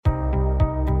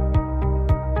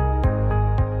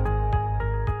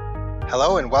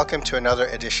Hello and welcome to another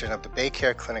edition of the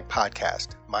Baycare Clinic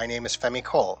podcast. My name is Femi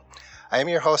Cole. I am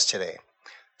your host today.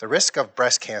 The risk of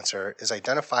breast cancer is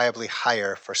identifiably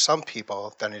higher for some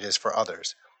people than it is for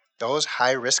others. Those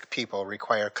high-risk people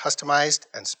require customized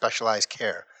and specialized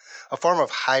care, a form of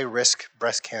high-risk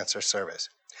breast cancer service.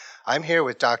 I'm here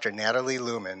with Dr. Natalie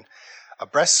Luman, a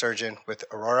breast surgeon with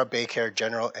Aurora Baycare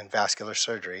General and Vascular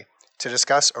Surgery, to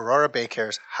discuss Aurora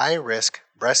Baycare's high-risk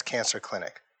breast cancer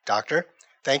clinic. Doctor,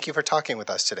 thank you for talking with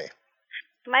us today.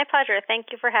 My pleasure. Thank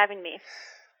you for having me.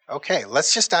 Okay,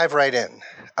 let's just dive right in.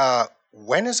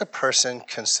 When is a person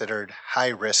considered high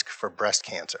risk for breast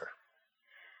cancer?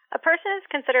 A person is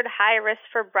considered high risk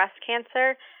for breast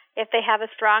cancer if they have a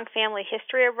strong family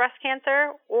history of breast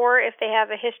cancer or if they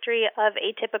have a history of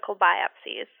atypical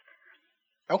biopsies.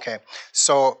 Okay,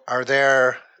 so are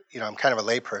there, I'm kind of a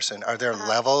layperson, are there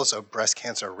levels of breast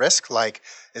cancer risk? Like,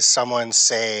 is someone,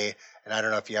 say, and I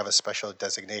don't know if you have a special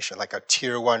designation, like a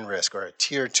tier 1 risk or a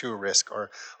tier 2 risk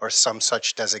or some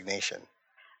such designation?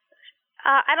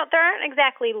 There aren't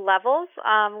exactly levels.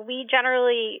 We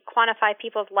generally quantify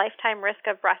people's lifetime risk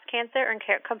of breast cancer and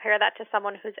compare that to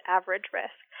someone who's average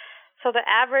risk. So the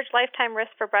average lifetime risk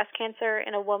for breast cancer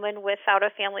in a woman without a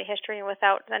family history and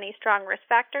without any strong risk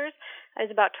factors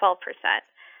is about 12%.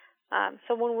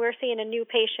 So when we're seeing a new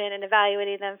patient and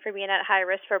evaluating them for being at high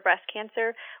risk for breast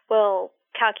cancer, we'll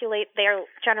calculate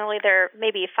their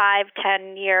maybe 5,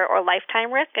 10-year or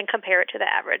lifetime risk and compare it to the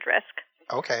average risk.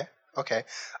 Okay.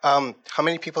 How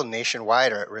many people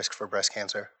nationwide are at risk for breast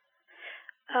cancer?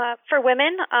 For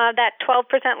women, that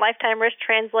 12% lifetime risk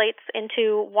translates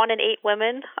into 1 in 8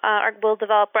 women will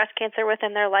develop breast cancer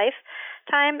within their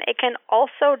lifetime. It can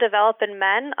also develop in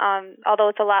men, although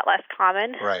it's a lot less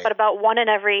common. Right. But about 1 in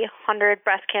every 100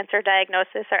 breast cancer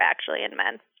diagnoses are actually in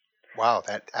men. Wow,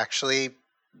 that actually,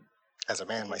 as a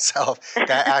man myself,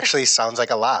 that actually sounds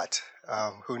like a lot.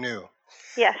 Who knew?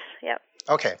 Yes, yep.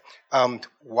 Okay.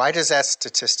 Why does that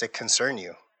statistic concern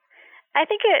you? I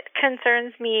think it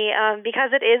concerns me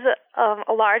because it is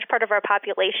a large part of our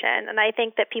population, and I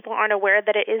think that people aren't aware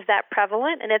that it is that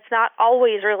prevalent, and it's not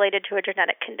always related to a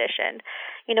genetic condition.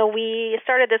 We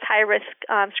started this high-risk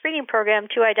screening program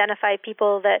to identify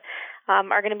people that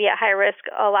are going to be at high risk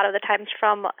a lot of the times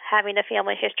from having a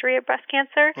family history of breast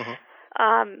cancer.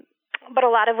 Mm-hmm. But a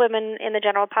lot of women in the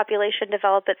general population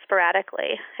develop it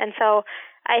sporadically. And so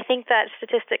I think that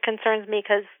statistic concerns me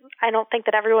because I don't think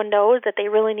that everyone knows that they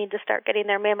really need to start getting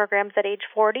their mammograms at age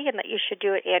 40 and that you should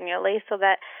do it annually so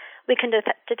that we can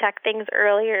detect things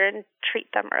earlier and treat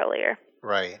them earlier.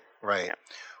 Right. Yeah.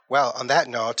 Well, on that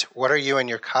note, what are you and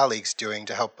your colleagues doing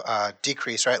to help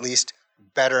decrease or at least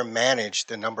better manage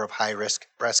the number of high-risk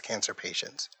breast cancer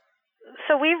patients?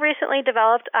 So we recently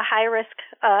developed a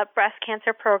high-risk breast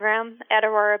cancer program at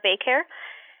Aurora Baycare,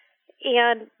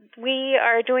 and we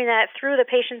are doing that through the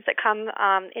patients that come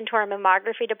into our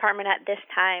mammography department at this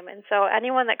time. And so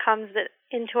anyone that comes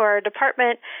into our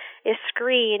department is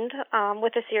screened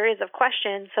with a series of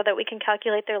questions so that we can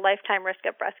calculate their lifetime risk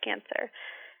of breast cancer.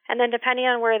 And then depending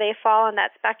on where they fall on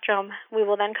that spectrum, we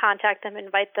will then contact them,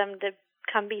 invite them to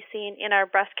come be seen in our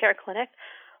breast care clinic.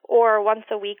 Or once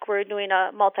a week, we're doing a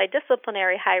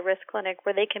multidisciplinary high-risk clinic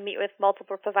where they can meet with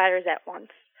multiple providers at once.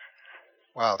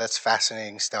 Wow, that's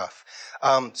fascinating stuff.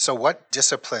 So what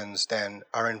disciplines then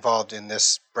are involved in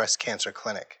this breast cancer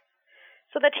clinic?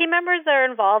 So the team members that are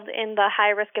involved in the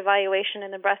high-risk evaluation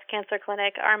in the breast cancer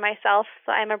clinic are myself.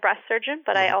 So I'm a breast surgeon,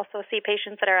 but I also see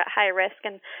patients that are at high risk.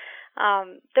 And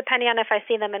depending on if I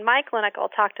see them in my clinic, I'll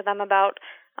talk to them about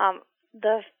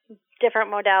the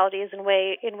different modalities and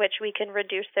way in which we can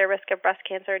reduce their risk of breast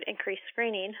cancer and increase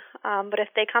screening. But if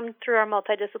they come through our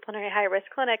multidisciplinary high-risk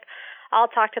clinic, I'll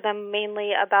talk to them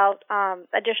mainly about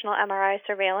additional MRI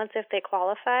surveillance if they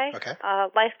qualify,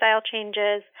 lifestyle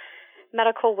changes,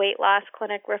 medical weight loss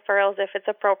clinic referrals if it's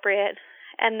appropriate,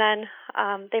 and then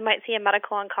they might see a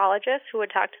medical oncologist who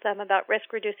would talk to them about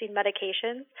risk-reducing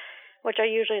medications, which are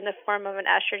usually in the form of an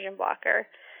estrogen blocker.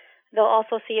 They'll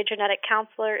also see a genetic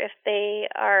counselor if they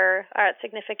are at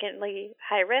significantly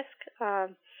high risk,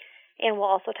 and we'll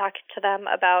also talk to them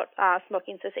about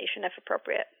smoking cessation if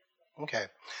appropriate. Okay.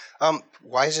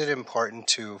 Why is it important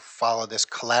to follow this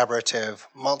collaborative,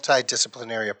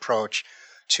 multidisciplinary approach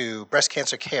to breast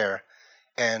cancer care,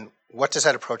 and what does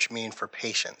that approach mean for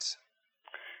patients?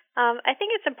 I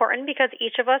think it's important because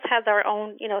each of us has our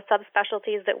own,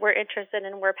 subspecialties that we're interested in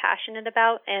and we're passionate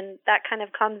about, and that kind of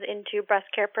comes into breast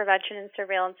care prevention and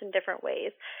surveillance in different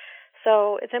ways.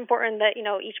 So it's important that,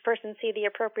 each person see the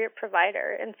appropriate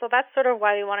provider. And so that's sort of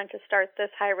why we wanted to start this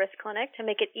high-risk clinic, to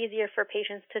make it easier for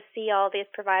patients to see all these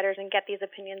providers and get these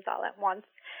opinions all at once.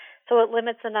 so it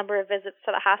limits the number of visits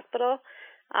to the hospital.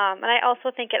 And I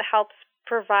also think it helps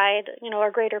provide,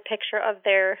 a greater picture of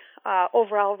their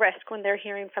overall risk when they're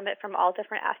hearing from it from all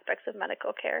different aspects of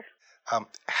medical care.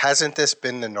 Hasn't this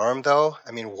been the norm, though?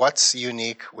 I mean, what's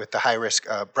unique with the high-risk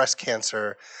breast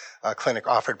cancer clinic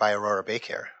offered by Aurora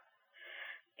Baycare?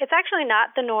 It's actually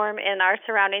not the norm in our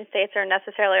surrounding states or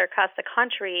necessarily across the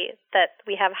country that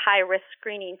we have high-risk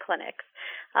screening clinics.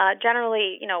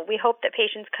 Generally, we hope that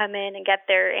patients come in and get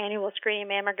their annual screening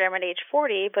mammogram at age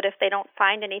 40, but if they don't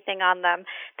find anything on them,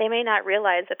 they may not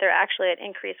realize that they're actually at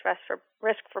increased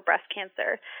risk for breast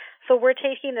cancer. So we're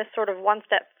taking this sort of one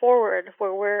step forward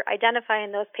where we're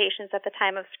identifying those patients at the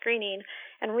time of screening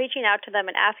and reaching out to them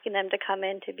and asking them to come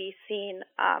in to be seen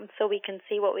so we can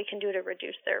see what we can do to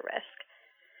reduce their risk.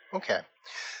 Okay.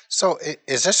 So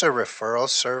is this a referral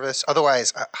service?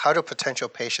 Otherwise, how do potential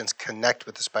patients connect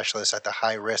with the specialist at the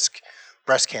high-risk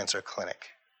breast cancer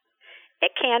clinic?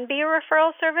 It can be a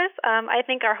referral service. I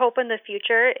think our hope in the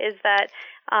future is that,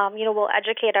 we'll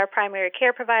educate our primary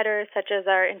care providers, such as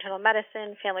our internal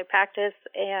medicine, family practice,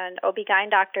 and OB-GYN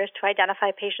doctors to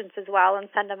identify patients as well and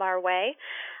send them our way.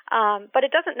 But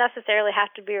it doesn't necessarily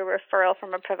have to be a referral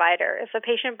from a provider. If a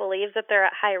patient believes that they're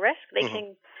at high risk, they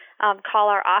can call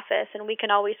our office, and we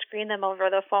can always screen them over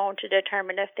the phone to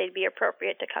determine if they'd be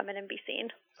appropriate to come in and be seen.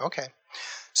 Okay.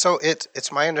 So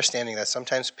it's my understanding that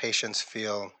sometimes patients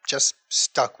feel just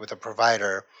stuck with a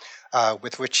provider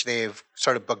with which they've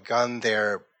sort of begun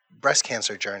their breast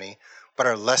cancer journey, but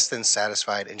are less than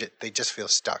satisfied and they just feel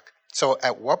stuck. So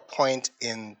at what point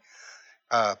in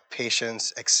a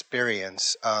patient's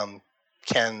experience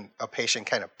can a patient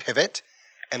kind of pivot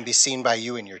and be seen by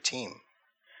you and your team?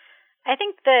 I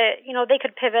think that, they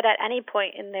could pivot at any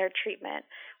point in their treatment.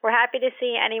 We're happy to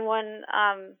see anyone,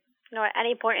 at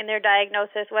any point in their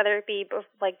diagnosis, whether it be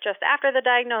like just after the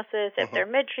diagnosis, if they're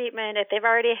mid-treatment, if they've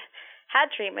already had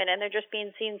treatment and they're just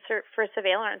being seen for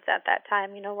surveillance at that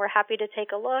time. We're happy to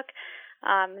take a look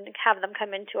and have them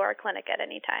come into our clinic at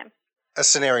any time. A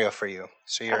scenario for you.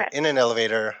 So you're in an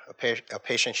elevator, a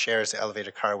patient shares the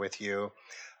elevator car with you,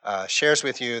 shares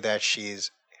with you that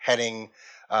she's heading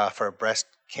for a breast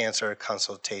cancer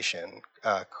consultation,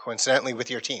 coincidentally with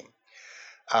your team.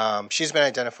 She's been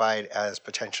identified as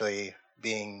potentially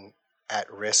being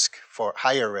at risk,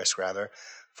 higher risk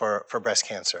for breast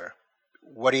cancer.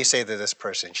 What do you say to this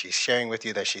person? She's sharing with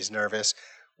you that she's nervous.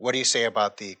 What do you say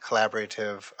about the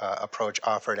collaborative approach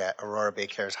offered at Aurora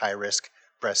Baycare's high-risk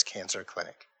breast cancer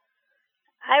clinic?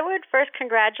 I would first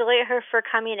congratulate her for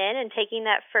coming in and taking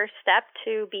that first step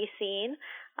to be seen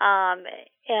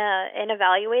and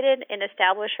evaluated and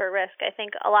establish her risk. I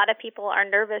think a lot of people are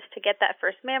nervous to get that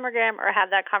first mammogram or have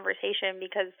that conversation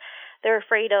because they're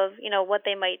afraid of, what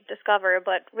they might discover.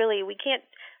 But really, we can't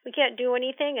do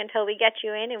anything until we get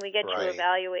you in and we get you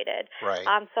evaluated. Right.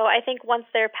 So I think once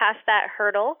they're past that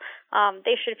hurdle,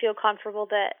 they should feel comfortable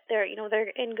that they're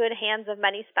in good hands of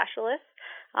many specialists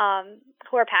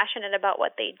who are passionate about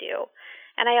what they do.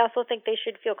 And I also think they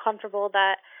should feel comfortable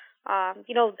that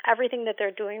everything that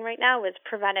they're doing right now is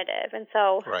preventative, and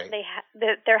so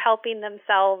they're helping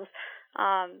themselves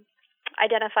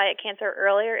identify a cancer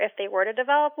earlier if they were to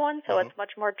develop one, so it's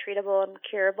much more treatable and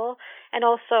curable, and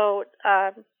also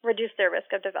reduce their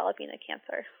risk of developing a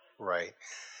cancer. Right.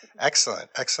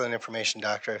 Excellent information,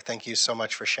 Doctor. Thank you so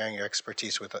much for sharing your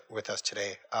expertise with us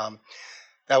today.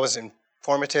 That was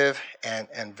informative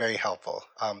and very helpful.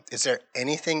 Is there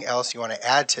anything else you want to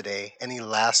add today? Any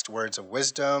last words of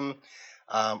wisdom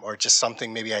or just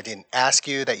something maybe I didn't ask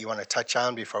you that you want to touch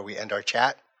on before we end our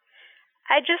chat?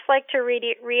 I'd just like to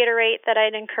reiterate that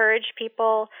I'd encourage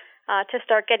people to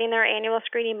start getting their annual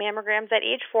screening mammograms at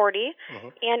age 40.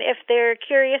 And if they're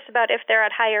curious about if they're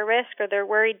at higher risk or they're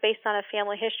worried based on a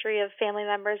family history of family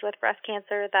members with breast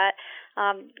cancer, that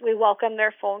we welcome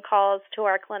their phone calls to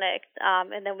our clinic,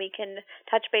 and then we can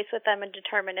touch base with them and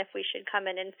determine if we should come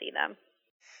in and see them.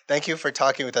 Thank you for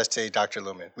talking with us today, Dr.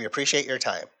 Luman. We appreciate your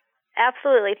time.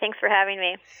 Absolutely. Thanks for having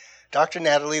me. Dr.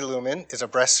 Natalie Luman is a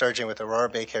breast surgeon with Aurora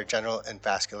Baycare General and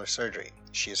Vascular Surgery.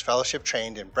 She is fellowship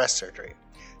trained in breast surgery.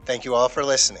 Thank you all for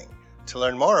listening. To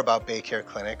learn more about Baycare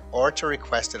Clinic or to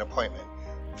request an appointment,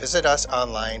 visit us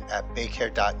online at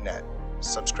baycare.net.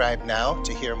 Subscribe now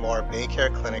to hear more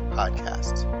Baycare Clinic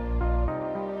podcasts.